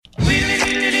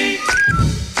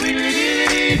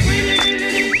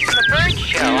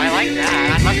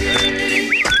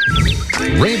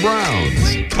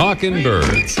Talking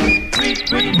Birds.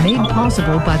 Made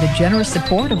possible by the generous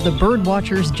support of the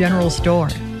Birdwatchers General Store,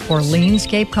 Orleans,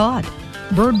 Cape Cod.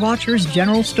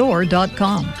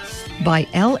 Birdwatchersgeneralstore.com. By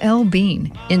LL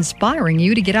Bean, inspiring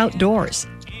you to get outdoors.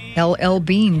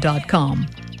 LLbean.com.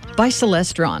 By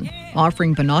Celestron,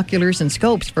 offering binoculars and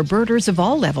scopes for birders of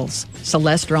all levels.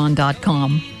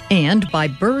 Celestron.com. And by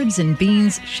Birds and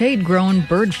Beans shade-grown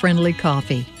bird-friendly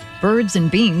coffee.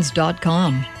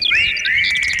 Birdsandbeans.com.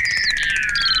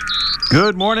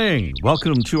 Good morning.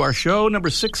 Welcome to our show number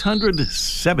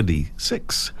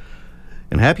 676.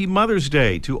 And happy Mother's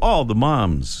Day to all the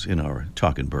moms in our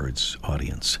Talking Birds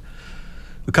audience.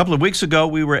 A couple of weeks ago,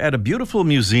 we were at a beautiful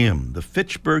museum, the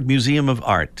Fitchburg Museum of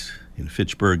Art in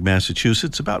Fitchburg,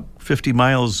 Massachusetts, about 50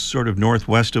 miles sort of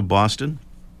northwest of Boston.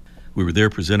 We were there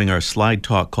presenting our slide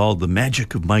talk called The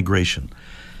Magic of Migration.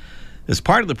 As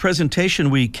part of the presentation,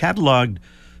 we cataloged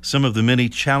some of the many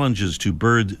challenges to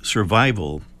bird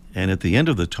survival. And at the end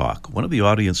of the talk, one of the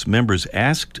audience members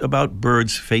asked about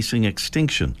birds facing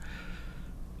extinction.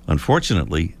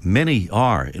 Unfortunately, many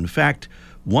are. In fact,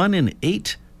 1 in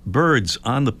 8 birds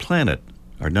on the planet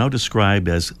are now described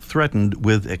as threatened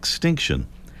with extinction.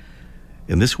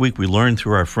 And this week we learned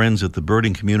through our friends at the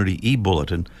Birding Community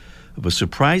e-Bulletin of a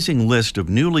surprising list of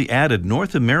newly added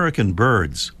North American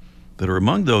birds that are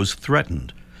among those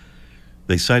threatened.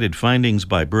 They cited findings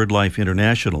by BirdLife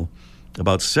International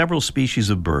about several species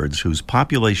of birds whose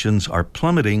populations are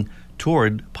plummeting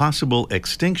toward possible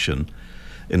extinction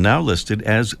and now listed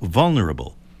as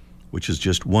vulnerable, which is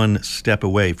just one step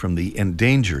away from the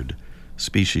endangered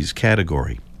species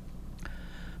category.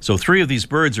 So 3 of these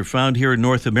birds are found here in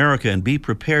North America, and be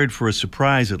prepared for a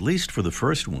surprise, at least for the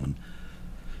first one.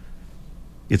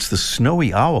 It's the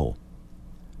snowy owl,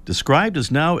 described as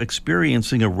now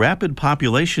experiencing a rapid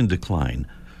population decline,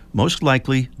 most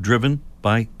likely driven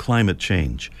by climate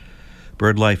change.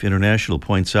 BirdLife International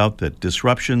points out that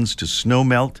disruptions to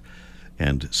snowmelt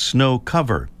and snow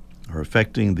cover are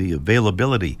affecting the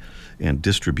availability and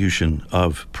distribution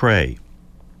of prey.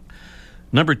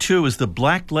 Number 2 is the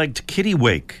black-legged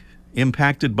kittiwake,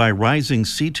 impacted by rising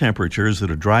sea temperatures that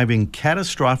are driving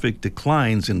catastrophic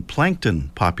declines in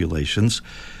plankton populations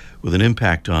with an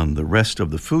impact on the rest of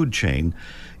the food chain,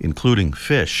 including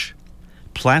fish.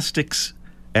 Plastics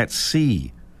at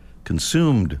sea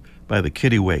consumed by the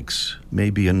kittiwakes may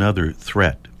be another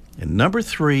threat. And number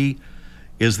 3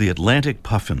 is the Atlantic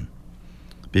puffin,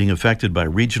 being affected by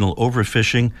regional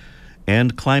overfishing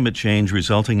and climate change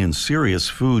resulting in serious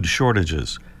food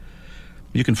shortages.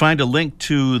 You can find a link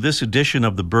to this edition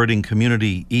of the Birding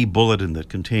Community e-Bulletin that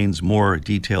contains more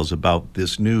details about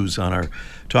this news on our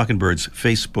Talking Birds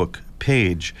Facebook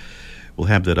page. We'll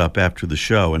have that up after the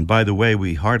show. And by the way,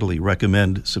 we heartily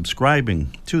recommend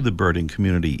subscribing to the Birding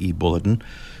Community e-Bulletin,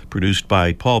 produced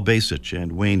by Paul Basich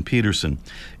and Wayne Peterson.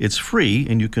 It's free,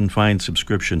 and you can find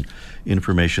subscription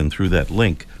information through that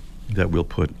link that we'll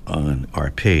put on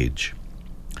our page.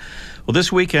 Well,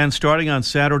 this weekend, starting on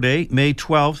Saturday, May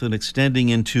 12th, and extending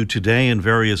into today in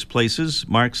various places,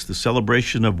 marks the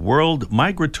celebration of World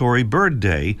Migratory Bird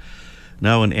Day,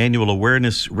 now an annual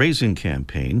awareness-raising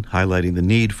campaign highlighting the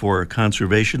need for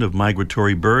conservation of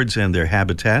migratory birds and their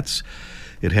habitats.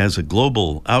 It has a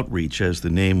global outreach, as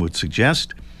the name would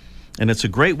suggest, and it's a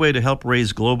great way to help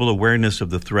raise global awareness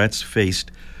of the threats faced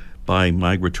by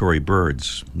migratory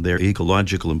birds, their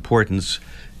ecological importance,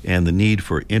 and the need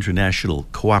for international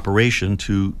cooperation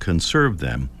to conserve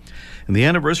them. And the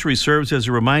anniversary serves as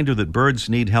a reminder that birds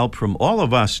need help from all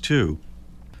of us, too.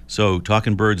 So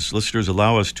Talking Birds listeners,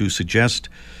 allow us to suggest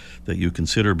that you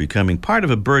consider becoming part of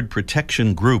a bird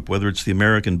protection group, whether it's the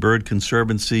American Bird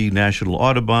Conservancy, National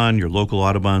Audubon, your local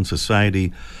Audubon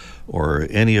Society, or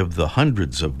any of the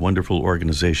hundreds of wonderful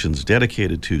organizations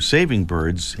dedicated to saving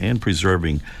birds and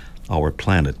preserving our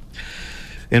planet.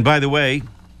 And by the way,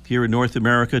 here in North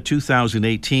America,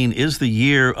 2018 is the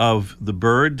year of the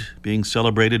bird, being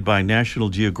celebrated by National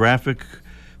Geographic,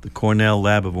 the Cornell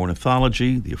Lab of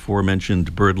Ornithology, the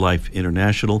aforementioned BirdLife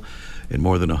International, and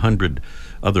more than 100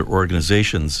 other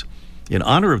organizations, in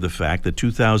honor of the fact that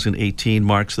 2018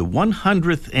 marks the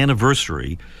 100th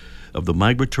anniversary of the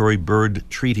Migratory Bird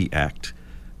Treaty Act,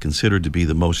 considered to be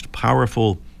the most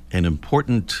powerful and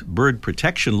important bird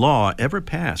protection law ever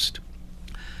passed.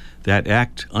 That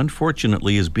act,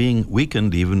 unfortunately, is being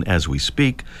weakened even as we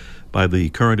speak by the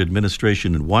current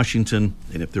administration in Washington,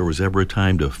 and if there was ever a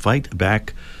time to fight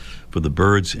back for the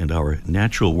birds and our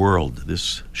natural world,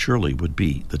 this surely would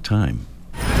be the time.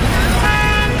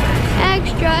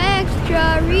 Extra,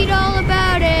 extra, read all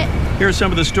about it. Here are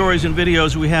some of the stories and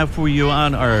videos we have for you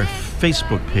on our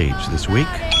Facebook page this week.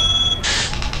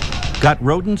 Got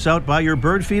rodents out by your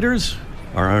bird feeders?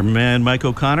 Our man Mike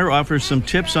O'Connor offers some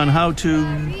tips on how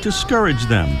to discourage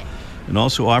them and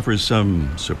also offers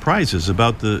some surprises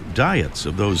about the diets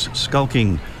of those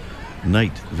skulking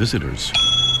night visitors.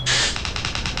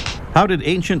 How did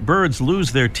ancient birds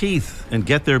lose their teeth and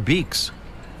get their beaks?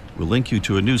 We'll link you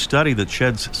to a new study that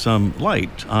sheds some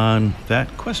light on that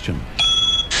question.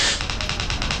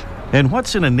 And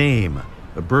what's in a name?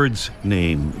 A bird's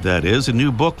name, that is. A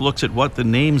new book looks at what the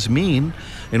names mean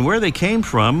and where they came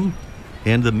from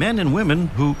and the men and women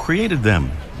who created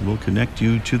them. We'll connect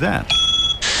you to that.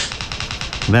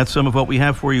 And that's some of what we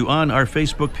have for you on our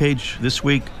Facebook page this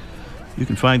week. You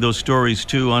can find those stories,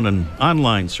 too, on an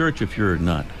online search if you're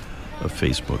not a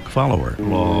Facebook follower.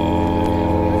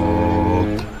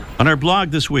 On our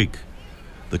blog this week,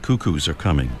 the cuckoos are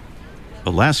coming.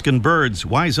 Alaskan birds,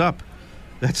 wise up.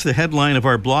 That's the headline of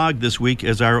our blog this week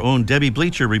as our own Debbie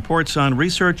Bleacher reports on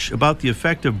research about the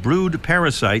effect of brood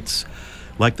parasites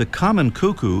like the common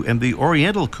cuckoo and the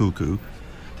oriental cuckoo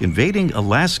invading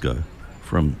Alaska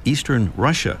from eastern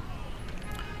Russia.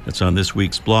 That's on this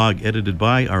week's blog, edited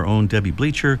by our own Debbie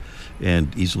Bleacher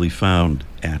and easily found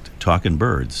at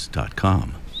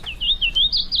talkingbirds.com.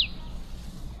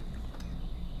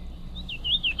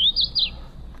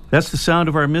 That's the sound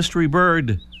of our mystery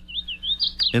bird.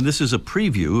 And this is a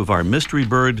preview of our mystery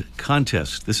bird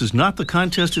contest. This is not the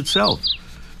contest itself.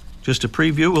 Just a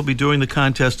preview. We'll be doing the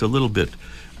contest a little bit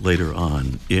later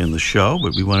on in the show,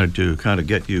 but we wanted to kind of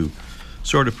get you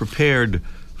sort of prepared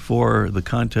for the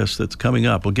contest that's coming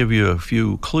up. We'll give you a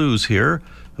few clues here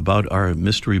about our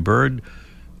mystery bird.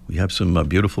 We have some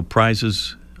beautiful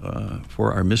prizes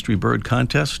for our mystery bird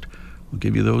contest. We'll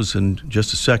give you those in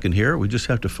just a second here. We just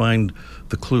have to find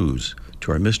the clues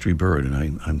to our mystery bird,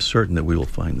 and I'm certain that we will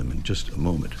find them in just a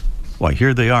moment. Why,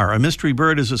 here they are. Our mystery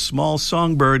bird is a small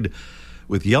songbird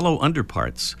with yellow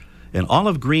underparts, an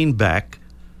olive green back,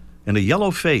 and a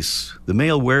yellow face. The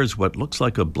male wears what looks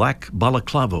like a black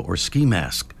balaclava or ski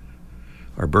mask.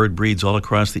 Our bird breeds all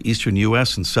across the eastern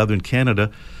U.S. and southern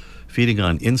Canada, feeding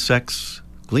on insects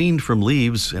gleaned from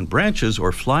leaves and branches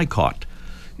or fly caught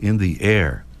in the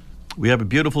air. We have a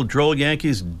beautiful Droll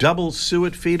Yankees double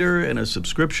suet feeder and a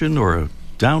subscription or a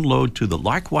download to the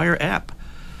Larkwire app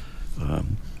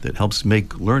that helps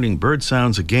make learning bird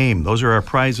sounds a game. Those are our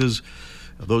prizes.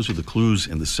 Those are the clues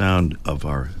and the sound of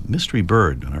our mystery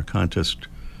bird and our contest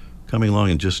coming along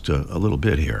in just a little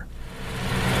bit here.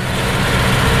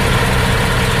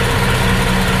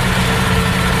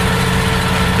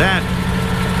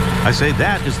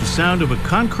 That is the sound of a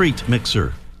concrete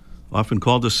mixer, often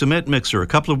called a cement mixer. A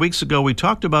couple of weeks ago, we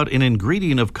talked about an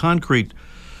ingredient of concrete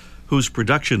whose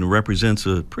production represents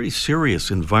a pretty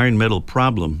serious environmental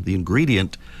problem. The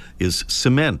ingredient is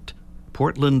cement,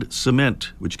 Portland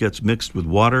cement, which gets mixed with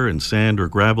water and sand or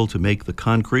gravel to make the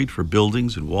concrete for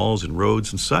buildings and walls and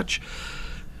roads and such.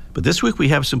 But this week we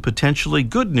have some potentially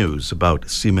good news about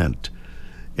cement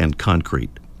and concrete.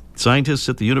 Scientists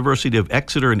at the University of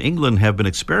Exeter in England have been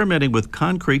experimenting with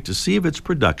concrete to see if its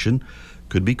production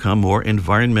could become more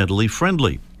environmentally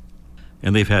friendly.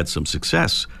 And they've had some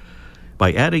success.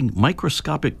 By adding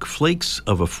microscopic flakes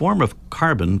of a form of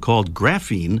carbon called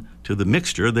graphene to the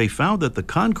mixture, they found that the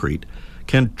concrete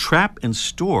can trap and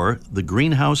store the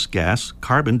greenhouse gas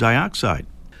carbon dioxide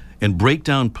and break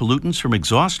down pollutants from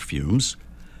exhaust fumes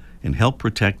and help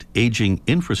protect aging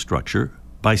infrastructure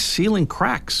by sealing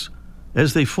cracks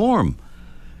as they form.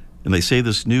 And they say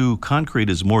this new concrete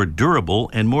is more durable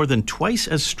and more than twice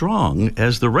as strong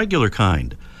as the regular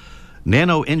kind.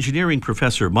 Nanoengineering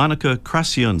professor Monica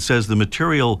Krasciun says the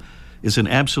material is an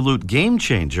absolute game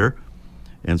changer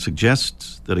and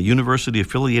suggests that a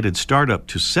university-affiliated startup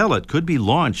to sell it could be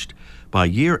launched by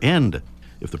year end.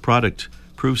 If the product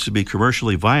proves to be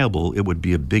commercially viable, it would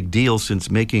be a big deal since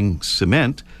making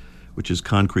cement, which is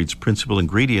concrete's principal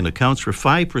ingredient, accounts for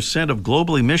 5% of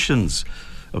global emissions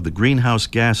of the greenhouse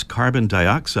gas carbon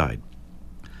dioxide.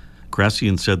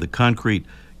 Krasciun said the concrete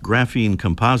graphene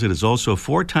composite is also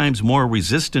 4 times more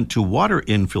resistant to water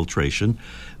infiltration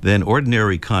than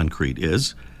ordinary concrete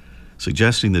is,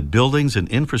 suggesting that buildings and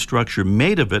infrastructure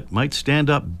made of it might stand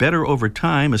up better over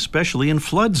time, especially in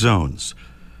flood zones.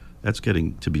 That's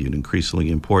getting to be an increasingly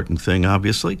important thing,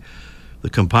 obviously. The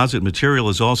composite material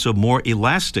is also more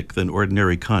elastic than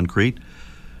ordinary concrete,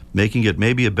 making it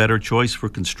maybe a better choice for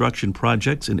construction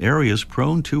projects in areas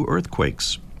prone to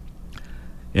earthquakes.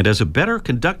 And as a better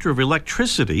conductor of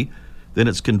electricity than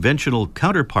its conventional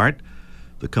counterpart,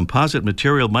 the composite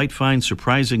material might find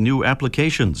surprising new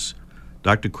applications.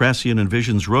 Dr. Krasciun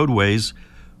envisions roadways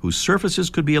whose surfaces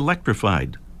could be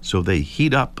electrified so they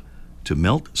heat up to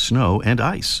melt snow and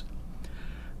ice.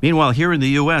 Meanwhile, here in the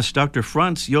U.S., Dr.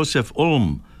 Franz Josef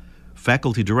Ulm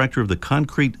faculty director of the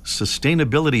Concrete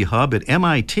Sustainability Hub at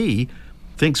MIT,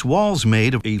 thinks walls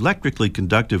made of electrically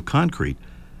conductive concrete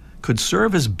could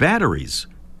serve as batteries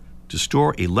to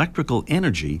store electrical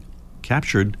energy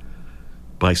captured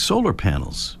by solar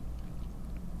panels.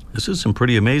 This is some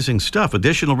pretty amazing stuff.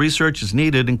 Additional research is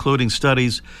needed, including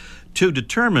studies to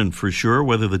determine for sure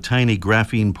whether the tiny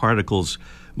graphene particles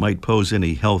might pose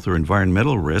any health or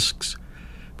environmental risks.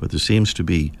 But there seems to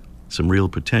be some real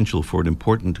potential for an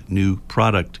important new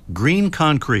product, green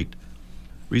concrete.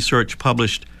 Research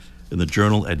published in the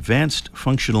journal Advanced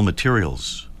Functional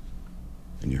Materials.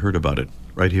 And you heard about it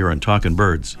right here on Talkin'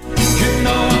 Birds.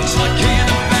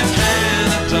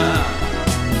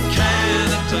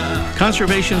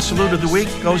 Conservation Salute of the Week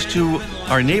goes to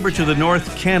our neighbor to the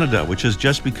north, Canada, which has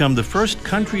just become the first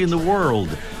country in the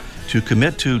world to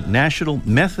commit to national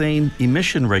methane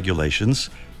emission regulations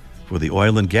for the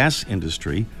oil and gas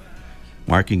industry,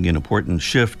 marking an important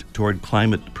shift toward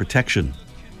climate protection.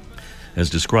 As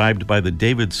described by the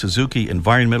David Suzuki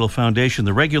Environmental Foundation,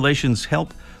 the regulations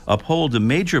help uphold a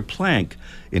major plank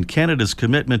in Canada's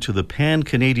commitment to the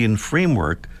Pan-Canadian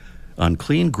Framework on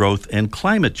Clean Growth and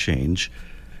Climate Change,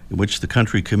 in which the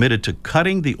country committed to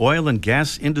cutting the oil and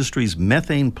gas industry's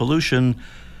methane pollution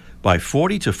by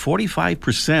 40 to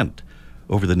 45%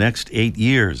 over the next 8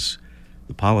 years.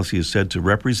 The policy is said to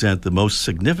represent the most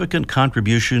significant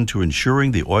contribution to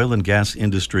ensuring the oil and gas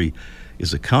industry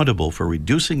is accountable for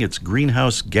reducing its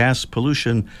greenhouse gas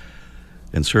pollution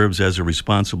and serves as a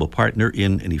responsible partner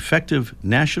in an effective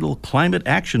national climate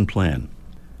action plan.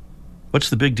 What's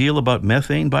the big deal about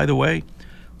methane, by the way?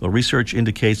 Well, research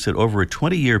indicates that over a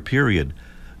 20-year period,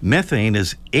 methane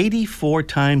is 84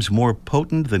 times more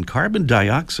potent than carbon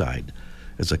dioxide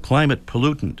as a climate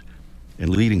pollutant, and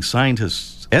leading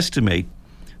scientists estimate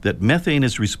that methane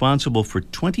is responsible for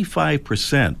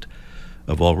 25%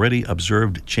 of already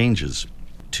observed changes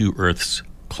to Earth's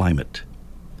climate.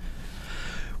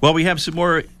 Well, we have some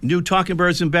more new Talking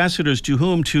Birds ambassadors to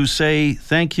whom to say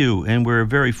thank you, and we're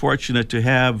very fortunate to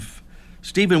have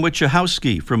Stephen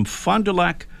Witchahowski from Fond du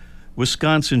Lac,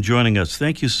 Wisconsin, joining us.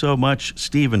 Thank you so much,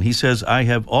 Stephen. He says, I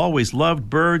have always loved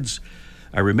birds.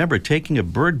 I remember taking a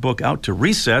bird book out to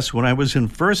recess when I was in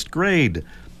first grade.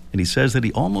 And he says that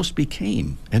he almost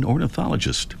became an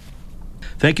ornithologist.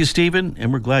 Thank you, Stephen,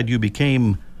 and we're glad you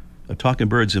became a Talking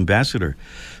Birds ambassador.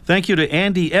 Thank you to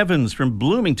Andy Evans from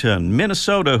Bloomington,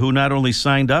 Minnesota, who not only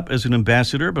signed up as an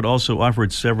ambassador, but also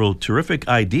offered several terrific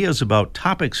ideas about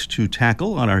topics to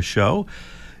tackle on our show.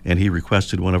 And he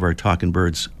requested one of our Talking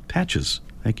Birds patches.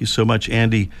 Thank you so much,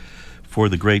 Andy, for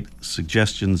the great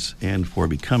suggestions and for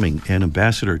becoming an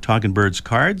ambassador. Talking Birds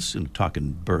cards and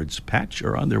Talking Birds patch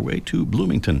are on their way to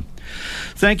Bloomington.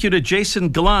 Thank you to Jason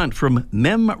Gallant from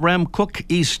Memramcook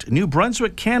East, New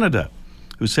Brunswick, Canada,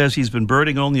 who says he's been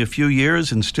birding only a few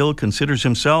years and still considers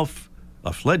himself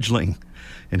a fledgling.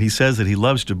 And he says that he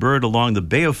loves to bird along the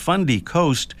Bay of Fundy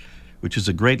coast, which is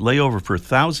a great layover for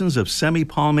thousands of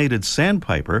semi-palmated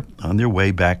sandpiper on their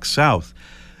way back south.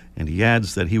 And he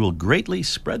adds that he will greatly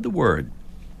spread the word.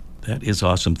 That is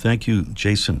awesome. Thank you,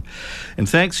 Jason. And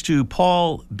thanks to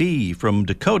Paul B. from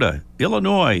Dakota,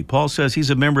 Illinois. Paul says he's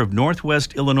a member of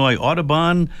Northwest Illinois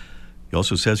Audubon. He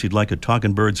also says he'd like a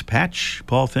Talking Birds patch.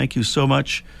 Paul, thank you so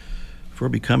much for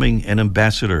becoming an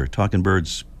ambassador. Talking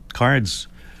Birds cards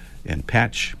and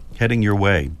patch heading your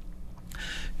way.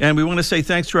 And we want to say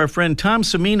thanks to our friend Tom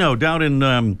Semino down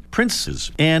in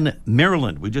Princes and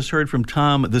Maryland. We just heard from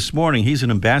Tom this morning. He's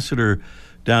an ambassador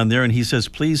down there, and he says,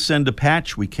 please send a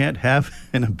patch. We can't have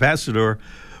an ambassador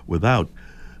without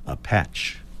a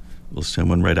patch. We'll send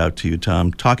one right out to you,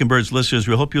 Tom. Talking Birds listeners,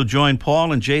 we hope you'll join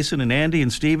Paul and Jason and Andy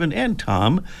and Stephen and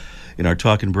Tom in our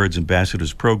Talking Birds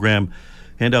Ambassadors program.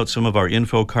 Hand out some of our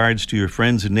info cards to your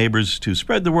friends and neighbors to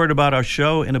spread the word about our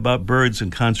show and about birds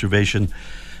and conservation.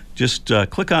 Just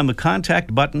click on the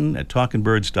contact button at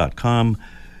talkingbirds.com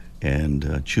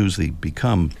and choose the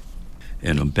Become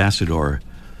an Ambassador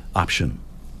option.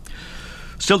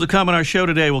 Still to come on our show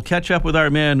today, we'll catch up with our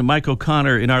man Mike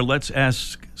O'Connor in our Let's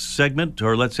Ask segment,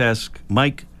 or Let's Ask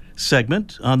Mike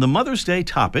segment, on the Mother's Day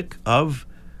topic of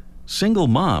single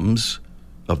moms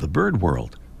of the bird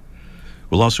world.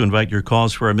 We'll also invite your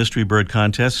calls for our mystery bird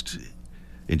contest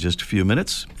in just a few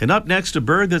minutes. And up next, a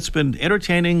bird that's been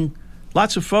entertaining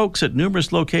lots of folks at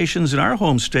numerous locations in our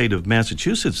home state of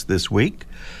Massachusetts this week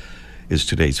is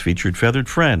today's featured feathered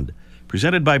friend,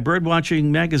 presented by Birdwatching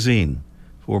Magazine.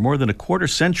 For more than a quarter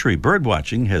century,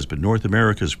 Birdwatching has been North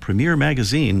America's premier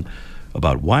magazine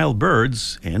about wild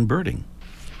birds and birding.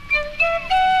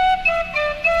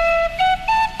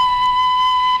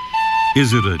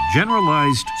 Is it a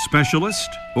generalized specialist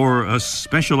or a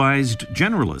specialized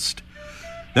generalist?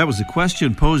 That was a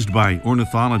question posed by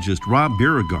ornithologist Rob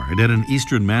Beauregard at an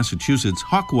eastern Massachusetts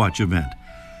Hawkwatch event.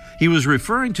 He was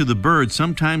referring to the bird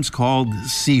sometimes called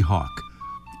seahawk.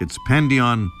 It's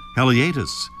Pandion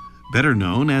heliatus, better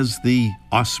known as the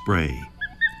osprey.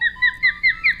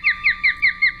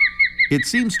 It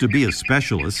seems to be a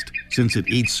specialist, since it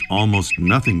eats almost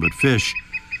nothing but fish,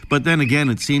 but then again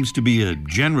it seems to be a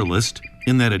generalist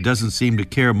in that it doesn't seem to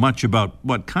care much about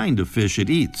what kind of fish it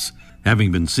eats,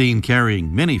 having been seen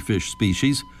carrying many fish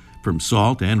species from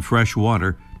salt and fresh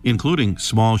water, including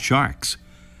small sharks.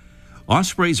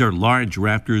 Ospreys are large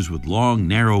raptors with long,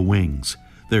 narrow wings.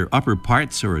 Their upper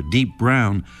parts are a deep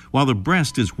brown, while the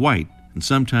breast is white and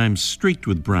sometimes streaked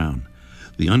with brown.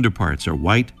 The underparts are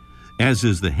white, as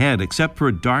is the head, except for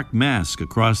a dark mask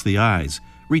across the eyes,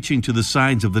 reaching to the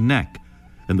sides of the neck,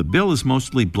 and the bill is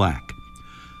mostly black.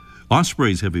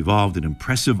 Ospreys have evolved an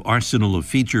impressive arsenal of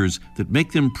features that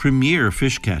make them premier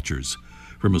fish catchers,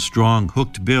 from a strong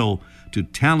hooked bill to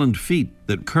taloned feet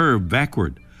that curve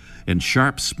backward, and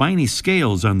sharp spiny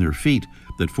scales on their feet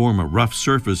that form a rough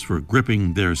surface for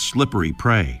gripping their slippery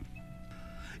prey.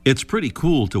 It's pretty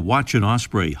cool to watch an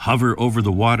osprey hover over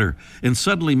the water and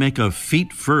suddenly make a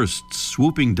feet-first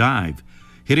swooping dive,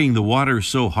 hitting the water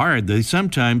so hard they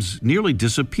sometimes nearly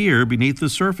disappear beneath the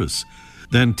surface,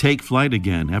 then take flight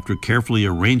again after carefully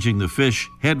arranging the fish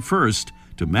head first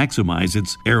to maximize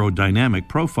its aerodynamic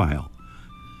profile.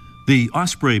 The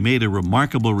osprey made a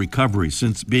remarkable recovery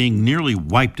since being nearly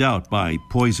wiped out by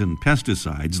poison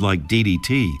pesticides like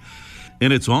DDT,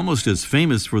 and it's almost as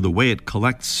famous for the way it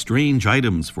collects strange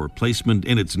items for placement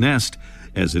in its nest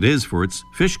as it is for its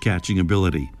fish-catching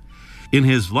ability. In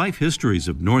his Life Histories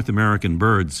of North American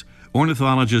Birds,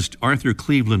 ornithologist Arthur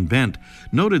Cleveland Bent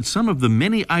noted some of the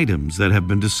many items that have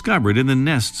been discovered in the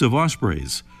nests of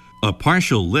ospreys. A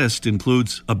partial list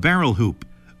includes a barrel hoop,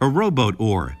 a rowboat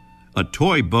oar, a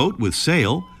toy boat with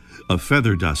sail, a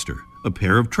feather duster, a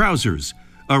pair of trousers,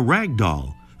 a rag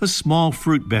doll, a small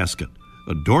fruit basket,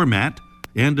 a doormat,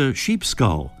 and a sheep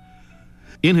skull.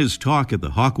 In his talk at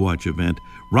the Hawkwatch event,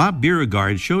 Rob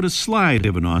Beauregard showed a slide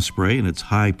of an osprey in its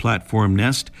high platform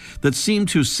nest that seemed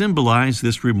to symbolize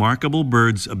this remarkable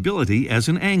bird's ability as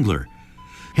an angler.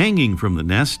 Hanging from the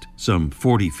nest, some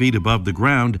 40 feet above the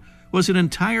ground, was an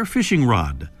entire fishing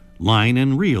rod, line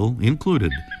and reel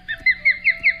included.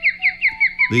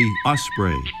 The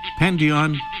osprey,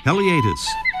 Pandion heliatus,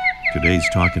 today's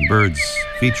Talkin' Birds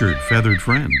featured feathered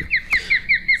friend.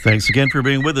 Thanks again for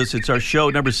being with us. It's our show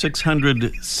number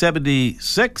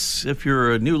 676. If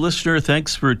you're a new listener,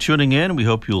 thanks for tuning in. We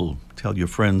hope you'll tell your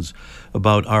friends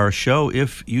about our show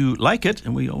if you like it.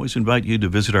 And we always invite you to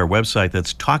visit our website.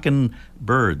 That's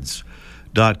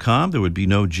talkinbirds.com. There would be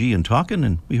no G in talkin',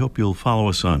 and we hope you'll follow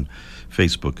us on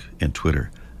Facebook and Twitter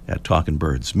at Talkin'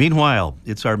 Birds. Meanwhile,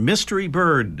 it's our Mystery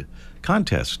Bird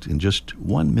contest in just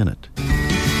 1 minute.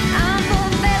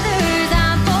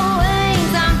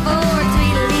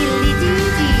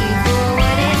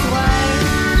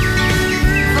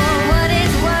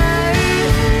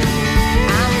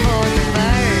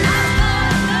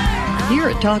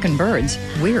 Talkin' Birds,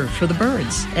 we're for the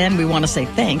birds. And we want to say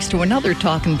thanks to another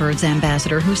Talkin' Birds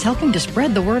ambassador who's helping to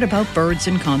spread the word about birds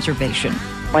and conservation.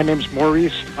 My name's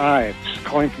Maurice Ives,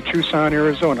 calling from Tucson,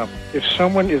 Arizona. If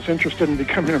someone is interested in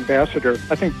becoming an ambassador,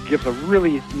 I think it gives a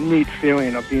really neat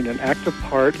feeling of being an active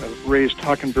part of Ray's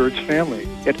Talkin' Birds family.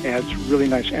 It adds really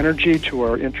nice energy to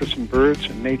our interest in birds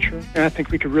and nature, and I think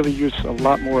we could really use a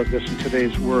lot more of this in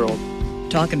today's world.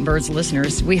 Talkin' Birds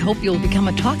listeners, we hope you'll become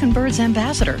a Talkin' Birds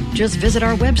ambassador. Just visit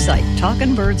our website,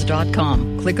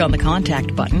 talkinbirds.com. Click on the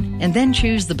contact button and then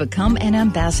choose the Become an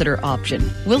Ambassador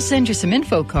option. We'll send you some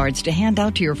info cards to hand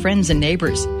out to your friends and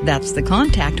neighbors. That's the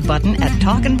contact button at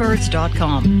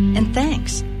talkinbirds.com. And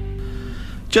thanks.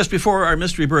 Just before our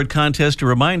Mystery Bird contest, a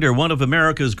reminder, one of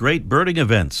America's great birding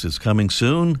events is coming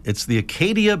soon. It's the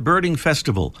Acadia Birding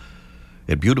Festival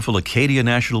at beautiful Acadia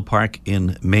National Park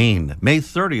in Maine, May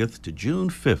 30th to June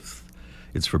 5th.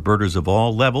 It's for birders of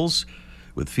all levels,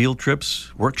 with field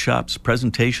trips, workshops,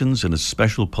 presentations, and a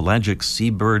special pelagic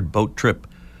seabird boat trip.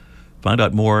 Find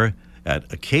out more at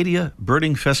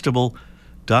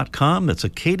acadiabirdingfestival.com. That's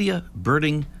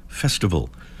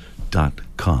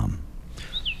acadiabirdingfestival.com.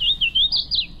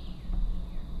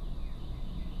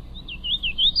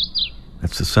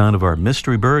 That's the sound of our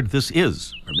Mystery Bird. This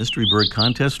is our Mystery Bird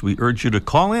contest. We urge you to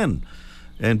call in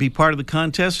and be part of the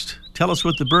contest. Tell us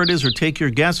what the bird is or take your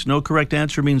guess. No correct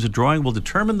answer means a drawing will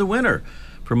determine the winner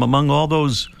from among all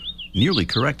those nearly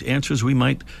correct answers we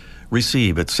might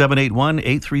receive at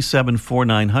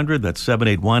 781-837-4900. That's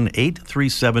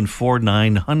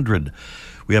 781-837-4900.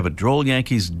 We have a Droll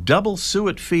Yankees double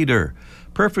suet feeder,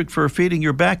 perfect for feeding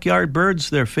your backyard birds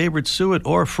their favorite suet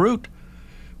or fruit.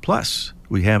 Plus,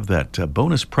 we have that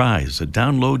bonus prize, a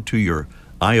download to your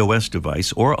iOS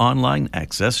device or online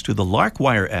access to the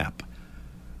Larkwire app,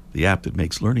 the app that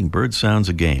makes learning bird sounds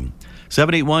a game.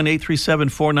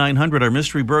 781-837-4900. Our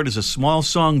mystery bird is a small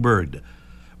songbird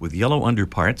with yellow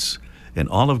underparts, an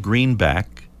olive green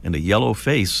back, and a yellow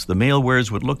face. The male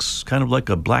wears what looks kind of like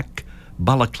a black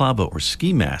balaclava or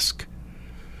ski mask.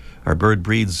 Our bird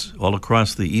breeds all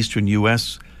across the eastern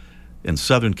U.S. and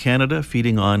southern Canada,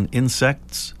 feeding on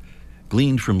insects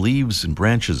gleaned from leaves and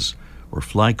branches or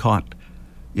fly caught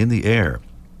in the air.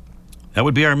 That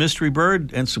would be our mystery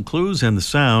bird, and some clues and the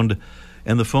sound.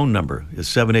 And the phone number is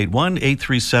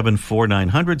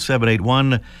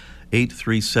 781-837-4900,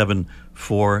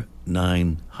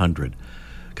 781-837-4900.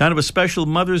 Kind of a special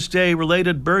Mother's Day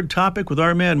related bird topic with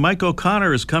our man Mike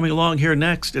O'Connor is coming along here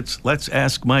next. It's Let's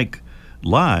Ask Mike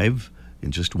live in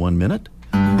just 1 minute.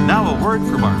 Now a word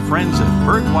from our friends at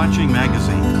Birdwatching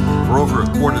Magazine. For over a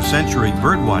quarter century,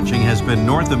 Birdwatching has been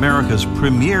North America's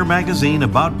premier magazine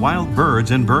about wild birds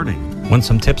and birding. Want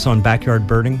some tips on backyard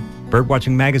birding?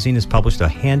 Birdwatching Magazine has published a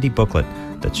handy booklet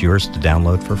that's yours to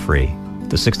download for free.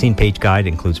 The 16-page guide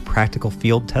includes practical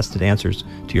field-tested answers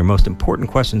to your most important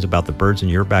questions about the birds in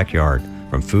your backyard,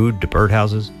 from food to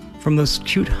birdhouses, from those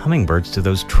cute hummingbirds to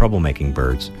those troublemaking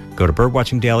birds. Go to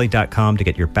birdwatchingdaily.com to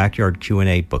get your backyard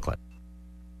Q&A booklet.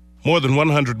 More than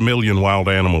 100 million wild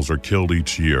animals are killed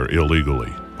each year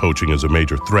illegally. Poaching is a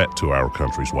major threat to our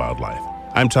country's wildlife.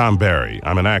 I'm Tom Barry.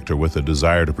 I'm an actor with a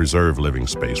desire to preserve living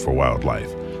space for wildlife.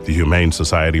 The Humane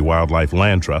Society Wildlife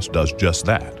Land Trust does just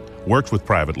that. Works with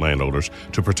private landowners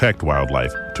to protect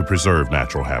wildlife, to preserve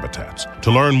natural habitats. To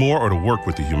learn more or to work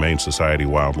with the Humane Society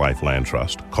Wildlife Land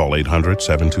Trust, call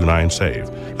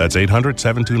 800-729-SAVE. That's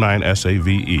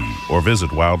 800-729-SAVE, or visit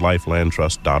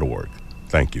wildlifelandtrust.org.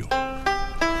 Thank you.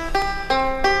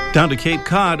 Down to Cape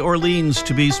Cod, Orleans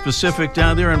to be specific,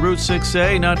 down there on Route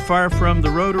 6A, not far from the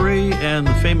Rotary and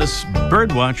the famous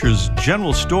Birdwatchers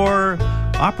General Store,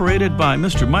 operated by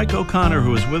Mr. Mike O'Connor,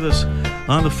 who is with us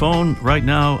on the phone right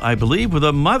now, I believe, with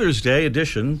a Mother's Day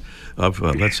edition of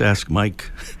Let's Ask Mike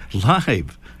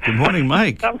Live. Good morning,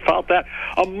 Mike. How about that?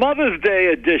 A Mother's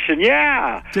Day edition,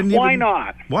 yeah. Why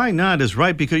not? Why not is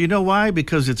right, because you know why?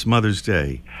 Because it's Mother's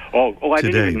Day. Oh, I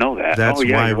today. Didn't even know that. That's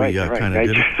why we right. kind of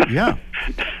did it. Yeah.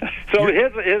 So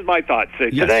here's my thoughts.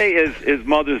 Yes. Today is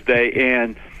Mother's Day,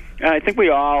 and I think we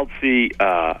all see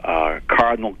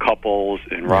cardinal couples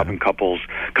and robin couples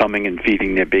coming and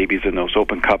feeding their babies in those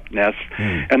open cup nests.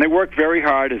 And they work very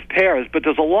hard as pairs, but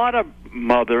there's a lot of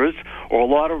mothers or a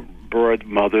lot of bird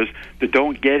mothers that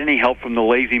don't get any help from the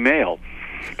lazy male.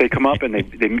 They come up and they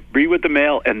breed with the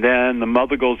male, and then the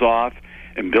mother goes off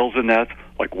and builds a nest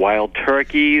like wild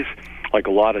turkeys, like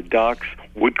a lot of ducks.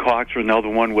 Woodcocks are another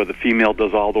one where the female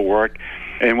does all the work.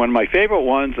 And one of my favorite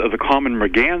ones are the common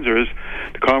mergansers.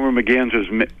 The common mergansers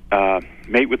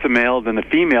mate with the male, then the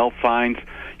female finds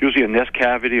usually a nest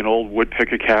cavity, an old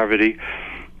woodpecker cavity,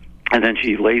 and then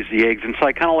she lays the eggs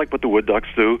inside, kind of like what the wood ducks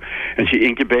do. And she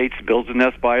incubates, builds a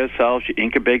nest by herself. She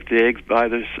incubates the eggs by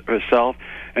herself,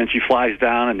 and she flies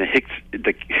down, and the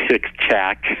chicks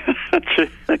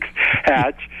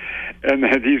hatch. And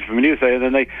then these familiars say, and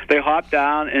then they hop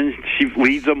down, and she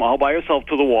leads them all by herself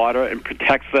to the water and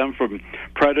protects them from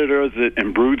predators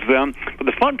and broods them. But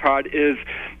the fun part is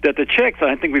that the chicks,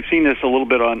 and I think we've seen this a little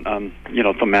bit on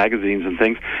some magazines and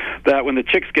things, that when the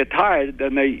chicks get tired,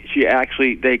 then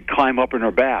they climb up in her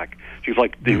back. She's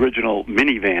like the original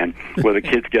minivan, where the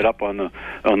kids get up on the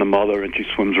mother, and she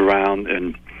swims around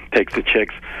and takes the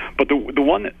chicks. But the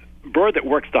one bird that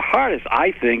works the hardest,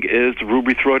 I think, is the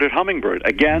ruby-throated hummingbird.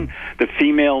 Again, the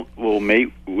female will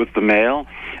mate with the male,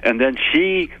 and then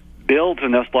she builds a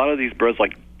nest. A lot of these birds,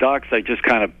 like ducks, they just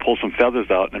kind of pull some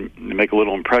feathers out and make a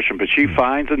little impression. But she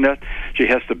finds a nest. She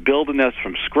has to build a nest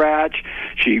from scratch.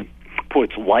 She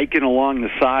puts lichen along the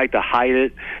side to hide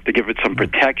it, to give it some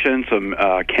protection, some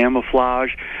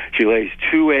camouflage. She lays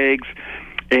 2 eggs,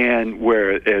 and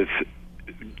whereas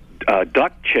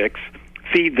duck chicks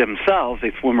feed themselves,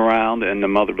 they swim around, and the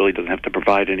mother really doesn't have to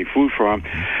provide any food for them.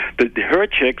 Her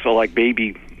chicks are like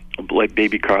baby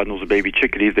cardinals or baby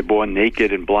chickadees. They're born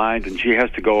naked and blind, and she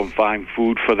has to go and find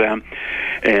food for them.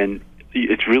 And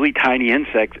it's really tiny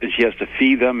insects, and she has to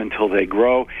feed them until they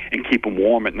grow and keep them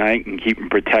warm at night and keep them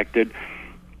protected.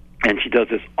 And she does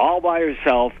this all by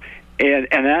herself.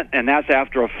 And that's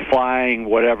after flying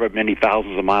many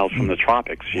thousands of miles from the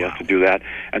tropics. She has to do that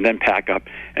and then pack up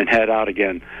and head out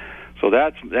again. So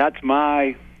that's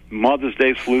my Mother's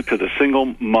Day salute to the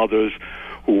single mothers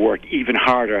who work even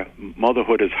harder.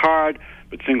 Motherhood is hard,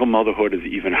 but single motherhood is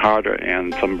even harder,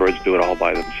 and some birds do it all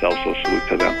by themselves, so salute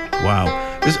to them. Wow.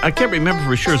 I can't remember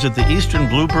for sure. Is it the eastern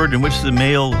bluebird in which the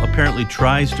male apparently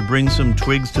tries to bring some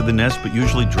twigs to the nest, but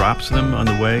usually drops them on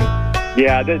the way?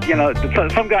 Yeah,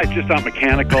 some guys just aren't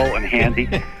mechanical and handy.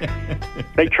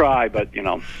 They try, but,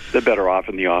 they're better off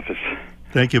in the office.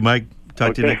 Thank you, Mike. We'll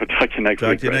talk to you next week.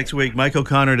 Talk to you next week. Mike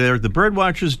O'Connor there at the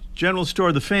Birdwatchers General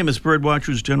Store, the famous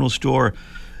Birdwatchers General Store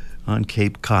on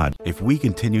Cape Cod. If we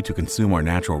continue to consume our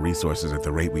natural resources at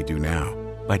the rate we do now,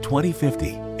 by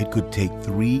 2050, it could take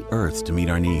 3 Earths to meet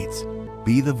our needs.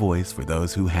 Be the voice for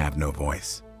those who have no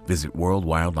voice. Visit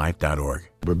worldwildlife.org.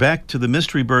 We're back to the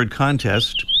Mystery Bird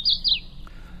Contest.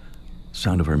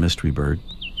 Sound of our mystery bird.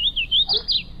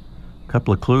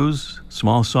 Couple of clues.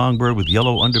 Small songbird with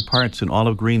yellow underparts and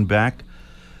olive green back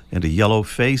and a yellow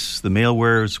face. The male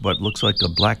wears what looks like a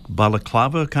black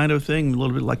balaclava kind of thing, a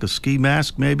little bit like a ski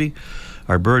mask maybe.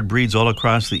 Our bird breeds all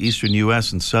across the eastern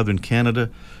U.S. and southern Canada,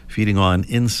 feeding on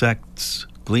insects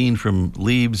gleaned from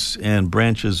leaves and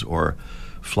branches or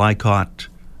fly caught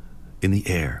in the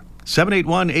air.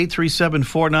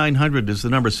 781-837-4900 is the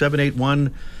number.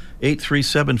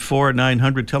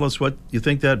 781-837-4900. Tell us what you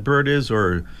think that bird is,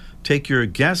 or take your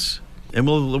guess, and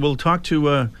we'll talk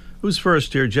to who's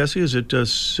first here. Jesse, is it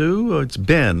Sue? It's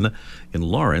Ben in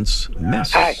Lawrence,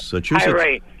 Massachusetts. Hi,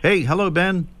 Ray. Hey, hello,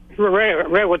 Ben.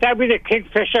 Ray, would that be the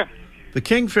kingfisher? The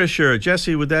kingfisher.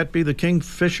 Jesse, would that be the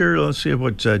kingfisher? Let's see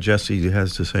what Jesse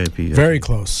has to say. Very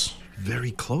close.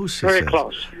 Very close, he Very says.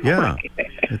 close. Yeah.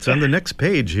 It's on the next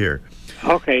page here.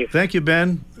 Okay. Thank you,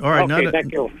 Ben. All right. Okay,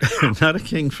 thank you. Not a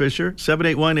kingfisher.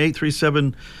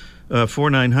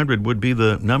 781-837-4900 would be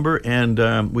the number.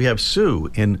 And we have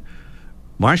Sue in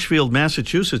Marshfield,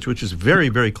 Massachusetts, which is very,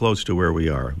 very close to where we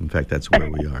are. In fact, that's where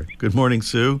we are. Good morning,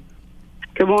 Sue.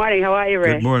 Good morning. How are you,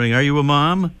 Ray? Good morning. Are you a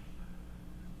mom?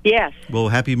 Yes. Well,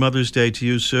 happy Mother's Day to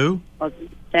you, Sue. Well,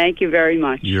 thank you very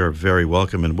much. You're very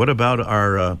welcome. And what about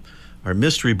our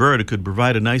mystery bird? It could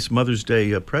provide a nice Mother's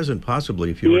Day present, possibly,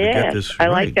 if you were to get this right.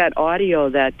 I like that audio,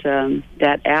 that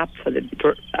app for the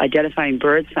identifying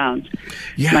bird sounds.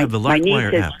 Yeah, the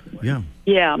Larkwire app. Yeah.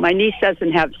 Yeah, my niece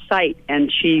doesn't have sight,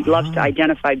 and she loves to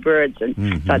identify birds,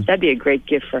 and thought that'd be a great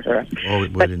gift for her. Oh,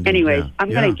 it would but indeed, anyways, yeah.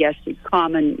 I'm going to guess the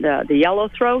common, the yellow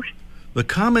throat. The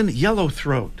common yellow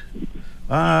throat.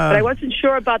 But I wasn't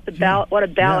sure about what a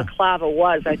balaclava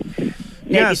was.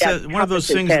 It's one of those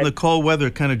things in the cold weather,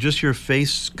 kind of just your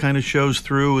face kind of shows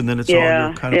through, and then it's all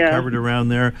you're kind of covered around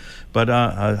there. But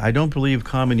I don't believe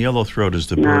common yellow throat is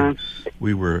the bird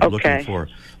we were looking for.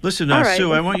 Listen,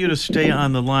 Sue, I want you to stay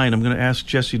on the line. I'm going to ask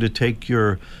Jesse to take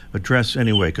your address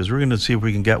anyway, because we're going to see if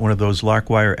we can get one of those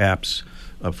Larkwire apps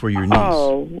for your niece.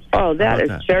 Oh, that is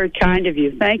very kind of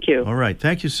you. Thank you. All right.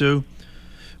 Thank you, Sue.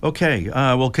 Okay,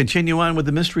 we'll continue on with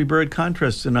the Mystery Bird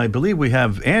Contest, and I believe we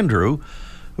have Andrew,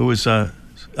 who is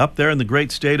up there in the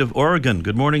great state of Oregon.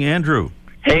 Good morning, Andrew.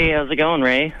 Hey, how's it going,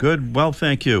 Ray? Good. Well,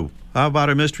 thank you. How about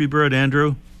our mystery bird,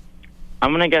 Andrew?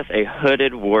 I'm going to guess a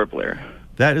hooded warbler.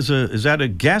 Is that a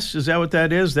guess? Is that what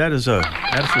that is? That's a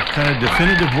kind of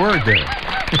definitive word there.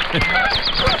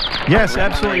 Yes,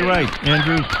 absolutely right,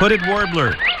 Andrew. Hooded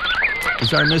warbler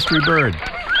is our mystery bird.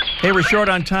 Hey, we're short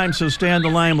on time, so stay on the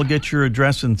line. We'll get your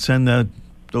address and send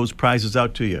those prizes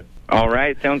out to you. All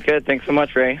right, sounds good. Thanks so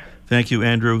much, Ray. Thank you,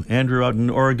 Andrew. Andrew out in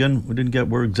Oregon. We didn't get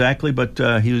where exactly, but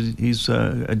he's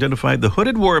identified the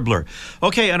hooded warbler.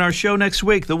 Okay, on our show next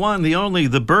week, the one, the only,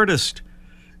 the birdist,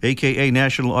 a.k.a.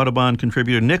 National Audubon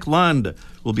contributor Nick Lund,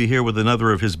 will be here with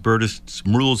another of his birdist's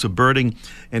rules of birding.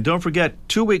 And don't forget,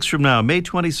 2 weeks from now, May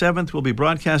 27th, we'll be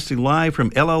broadcasting live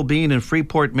from L.L. Bean in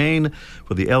Freeport, Maine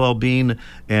for the L.L. Bean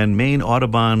and Maine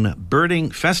Audubon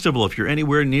Birding Festival. If you're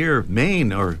anywhere near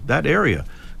Maine or that area,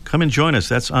 come and join us.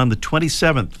 That's on the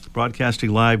 27th,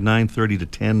 broadcasting live 9:30 to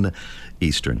 10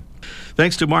 Eastern.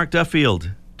 Thanks to Mark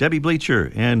Duffield, Debbie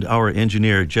Bleacher, and our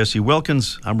engineer, Jesse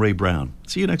Wilkins. I'm Ray Brown.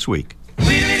 See you next week.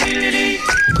 The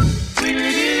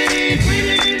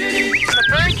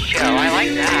bird show. I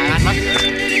like that. I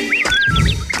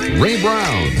love Ray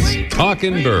Brown's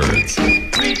Talkin' Birds.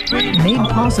 Made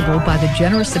possible by the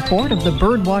generous support of the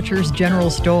Birdwatchers General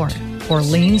Store,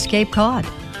 Orleans, Cape Cod.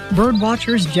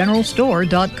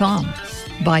 Birdwatchersgeneralstore.com.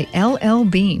 By L.L.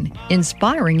 Bean,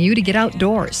 inspiring you to get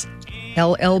outdoors.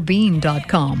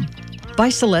 LLbean.com. By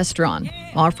Celestron,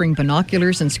 offering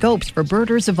binoculars and scopes for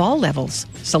birders of all levels.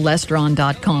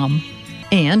 Celestron.com.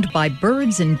 And by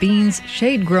Birds and Beans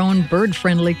shade-grown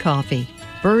bird-friendly coffee.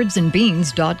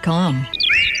 Birdsandbeans.com.